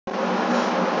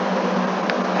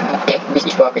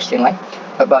This is for question 1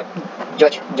 about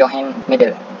George Johann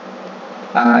Mendel.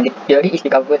 The theory is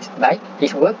discovered by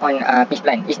his work on peace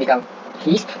plant. He's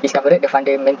discovered the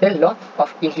fundamental law of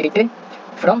inheritance.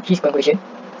 From his conclusion,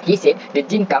 he said the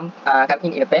gene come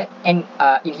in a pair and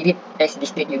inherit as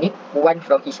distinct unit, one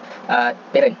from his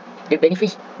parent. The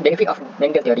benefit of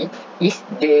Mendel theory is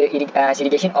the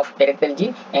segregation of parental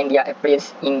gene and their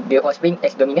appearance in the offspring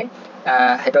as dominant,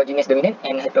 heterogeneous dominant,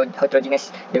 and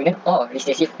heterogeneous dominant or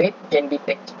recessive trait can be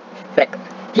tracked.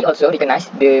 He also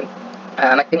recognized the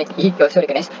mathematical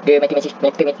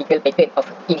pattern of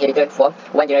inheritance from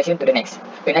one generation to the next.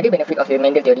 Another benefit of the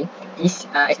Mendel theory is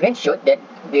experiment showed that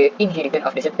the inheritance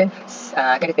of the certain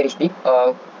characteristic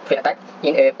or phenotype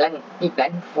in a pea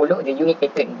plant follow the unique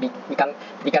pattern,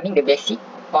 becoming the basis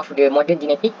of the modern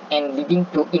genetic and leading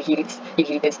to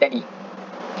inheritance study.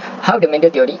 How the Mendel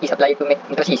theory is applied to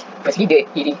mitosis. Firstly, the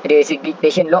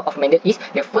segregation law of Mendel is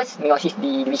the first meiosis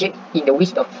division in the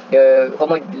which of the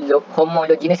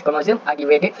homologous chromosomes are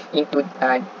divided into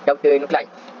daughter nuclei,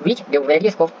 which the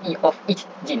various copy of each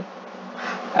gene.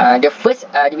 The first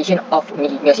division of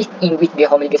meiosis in which the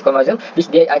homologous chromosome, which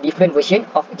there are different versions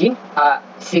of gene, are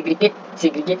segregate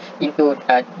into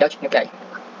daughter nuclei.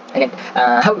 And then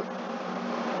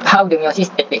how the meiosis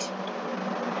takes place.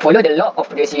 Follow the law of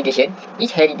the segregation.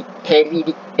 Each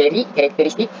hereditary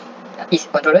characteristic is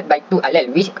controlled by two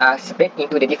alleles which are spread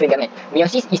into the different gametes.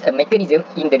 Meiosis is a mechanism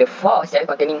in the four cells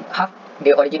containing half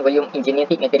the origin volume in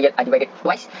genetic material are divided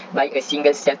twice by a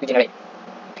single cell to generate.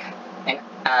 And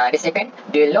the second,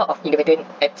 the law of independent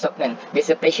absorption. The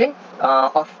separation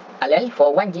of allele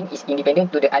for one gene is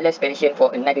independent to the allele separation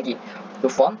for another gene. To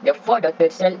form the four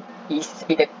daughter cell is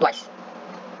split twice.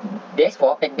 These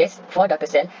four daughter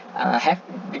cells have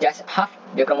just half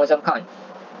the chromosome count.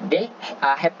 They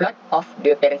are haploid of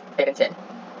the parent cell.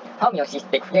 How meiosis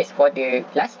takes place for the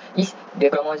last is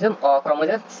the chromosomes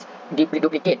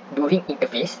duplicate during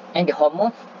interphase, and the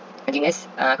homogeneous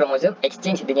chromosome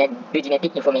exchange the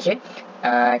genetic information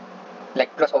like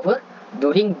crossover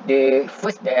during the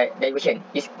first division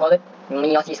is called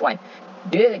meiosis 1.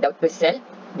 The daughter cell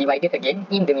divided again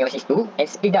in the meiosis 2 and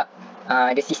split up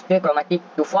the sister chromatic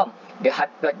to form the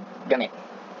haploid gamete.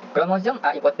 Chromosomes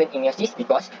are important in meiosis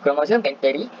because chromosomes can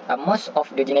carry most of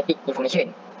the genetic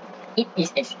information. It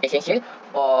is essential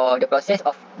for the process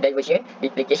of division,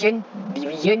 replication,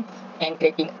 division, and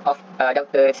creating of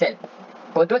daughter cell.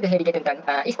 Control the hereditary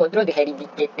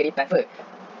transfer.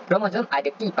 Chromosomes are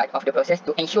the key part of the process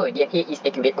to ensure DNA is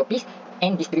accurate copies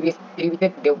and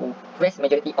distributed the vast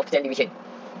majority of cell division.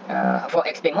 For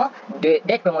explain more,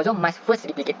 that chromosome must first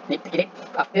replicate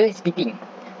after splitting.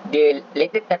 The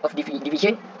later type of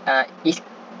division is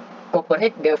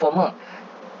incorporate the former.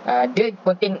 The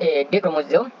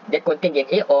chromosome that contain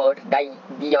DNA or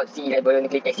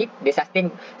deoxyribonucleic acid, the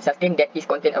sustain that is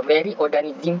contain a very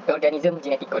organism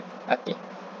genetic code. Okay.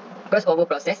 Crossover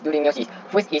process during meiosis.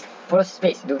 First is first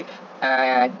phase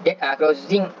that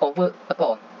crossing over a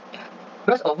core.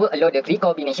 Crossover allows the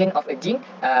recombination of a gene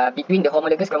between the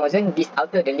homologous chromosome. This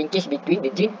alters the linkage between the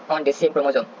gene on the same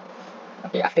chromosome.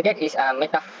 Okay, after that is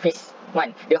metaphase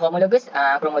 1. The homologous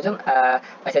chromosome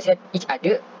associate each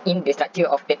other in the structure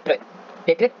of tetrad.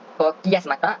 Tetrad or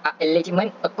chiasmata are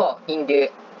alignment occur in the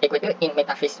equator in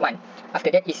metaphase 1.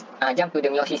 After that is jump to the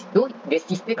meiosis 2. The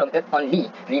sister chromosome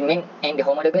only remain and the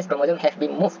homologous chromosome have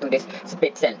been moved to the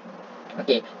split cell.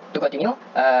 Okay, to continue,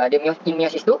 in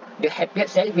meiosis 2, the haploid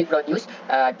cell will produce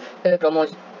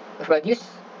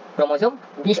chromosome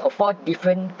which of 4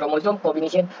 different chromosome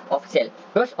combination of cell.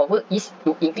 Crossover is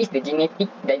to increase the genetic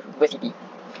diversity.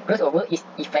 Crossover is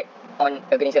effect on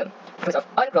organism. First of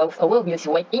all, crossover will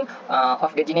swiping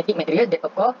of the genetic material that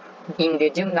occur in the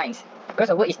germ lines.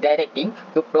 Crossover is directing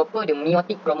to proper the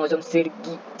meiotic chromosome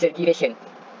segregation.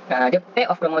 The pair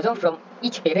of chromosome from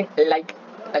each parent alike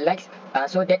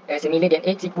so that a similar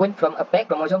DNA sequence from a pair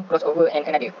chromosome crossover and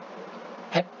another.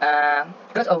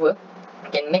 Crossover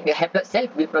can make the haploid cell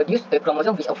will produce a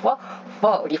chromosome which of four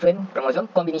different chromosome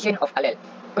combination of allele.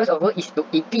 Crossover is to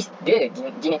increase the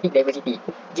genetic diversity.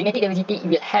 Genetic diversity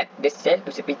will help the cell to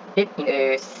participate in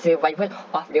a survival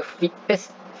of the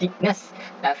fitness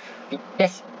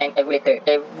and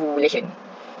evolution.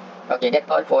 Okay, that's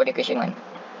all for the question 1.